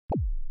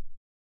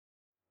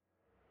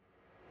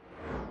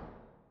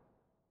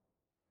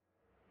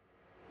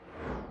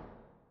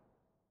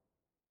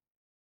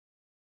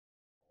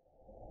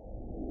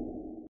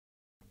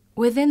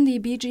Within the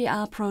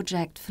BGR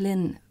project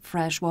FLIN,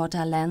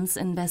 freshwater lens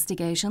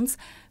investigations,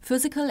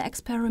 physical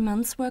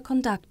experiments were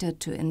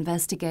conducted to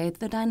investigate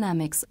the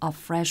dynamics of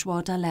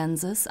freshwater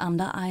lenses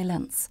under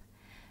islands.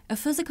 A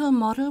physical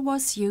model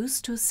was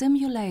used to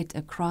simulate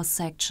a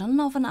cross-section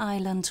of an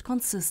island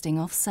consisting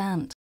of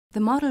sand. The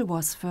model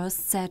was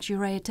first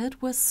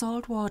saturated with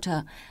salt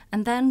water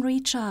and then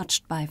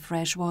recharged by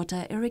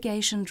freshwater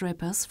irrigation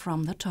drippers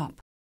from the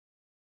top.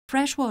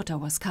 Freshwater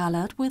was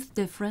colored with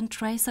different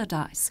tracer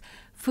dyes,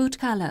 food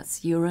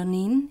colors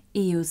uranine,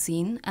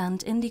 eosine and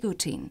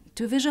indigotine,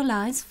 to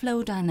visualize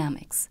flow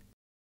dynamics.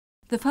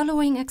 The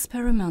following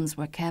experiments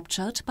were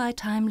captured by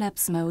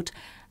time-lapse mode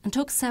and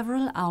took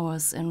several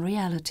hours in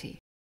reality.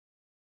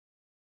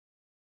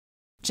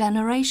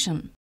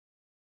 Generation.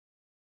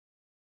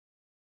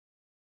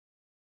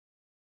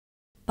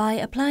 By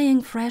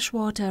applying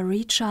freshwater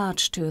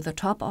recharge to the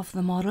top of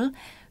the model,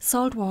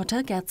 salt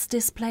water gets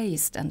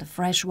displaced and a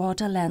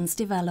freshwater lens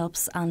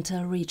develops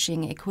until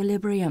reaching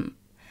equilibrium.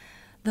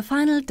 The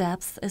final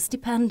depth is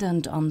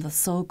dependent on the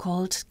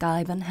so-called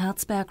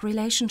Geiben-Herzberg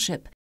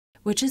relationship,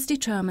 which is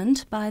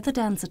determined by the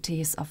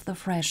densities of the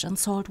fresh and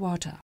salt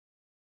water.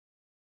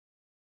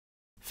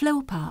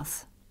 Flow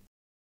path.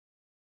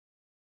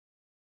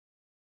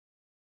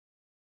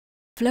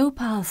 Flow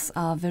paths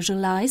are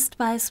visualized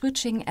by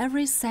switching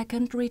every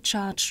second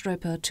recharge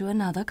dripper to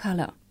another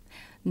color.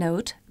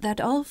 Note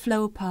that all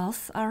flow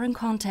paths are in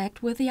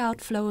contact with the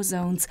outflow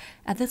zones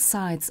at the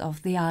sides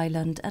of the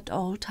island at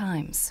all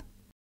times.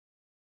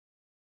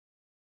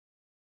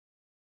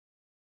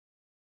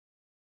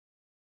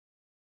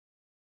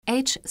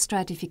 Age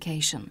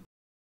stratification.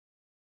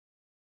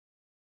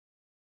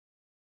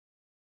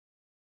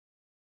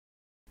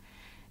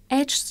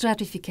 Age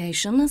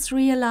stratification is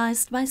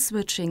realized by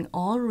switching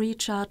all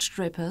recharge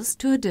drippers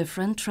to a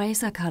different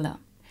tracer color.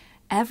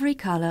 Every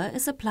color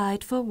is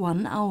applied for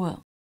 1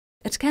 hour.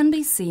 It can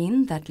be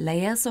seen that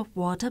layers of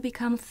water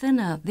become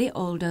thinner the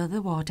older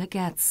the water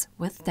gets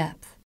with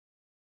depth.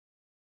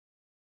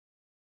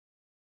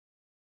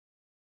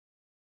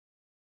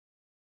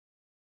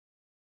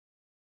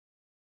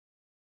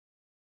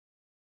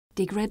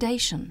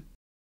 Degradation.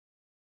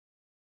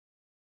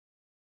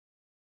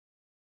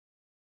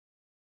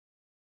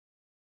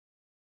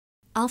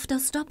 After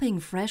stopping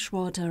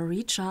freshwater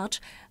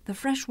recharge, the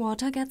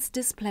freshwater gets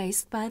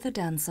displaced by the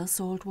denser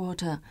salt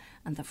water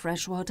and the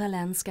freshwater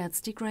lens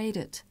gets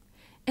degraded.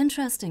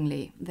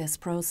 Interestingly, this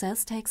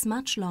process takes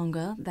much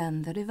longer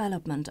than the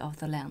development of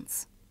the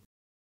lens.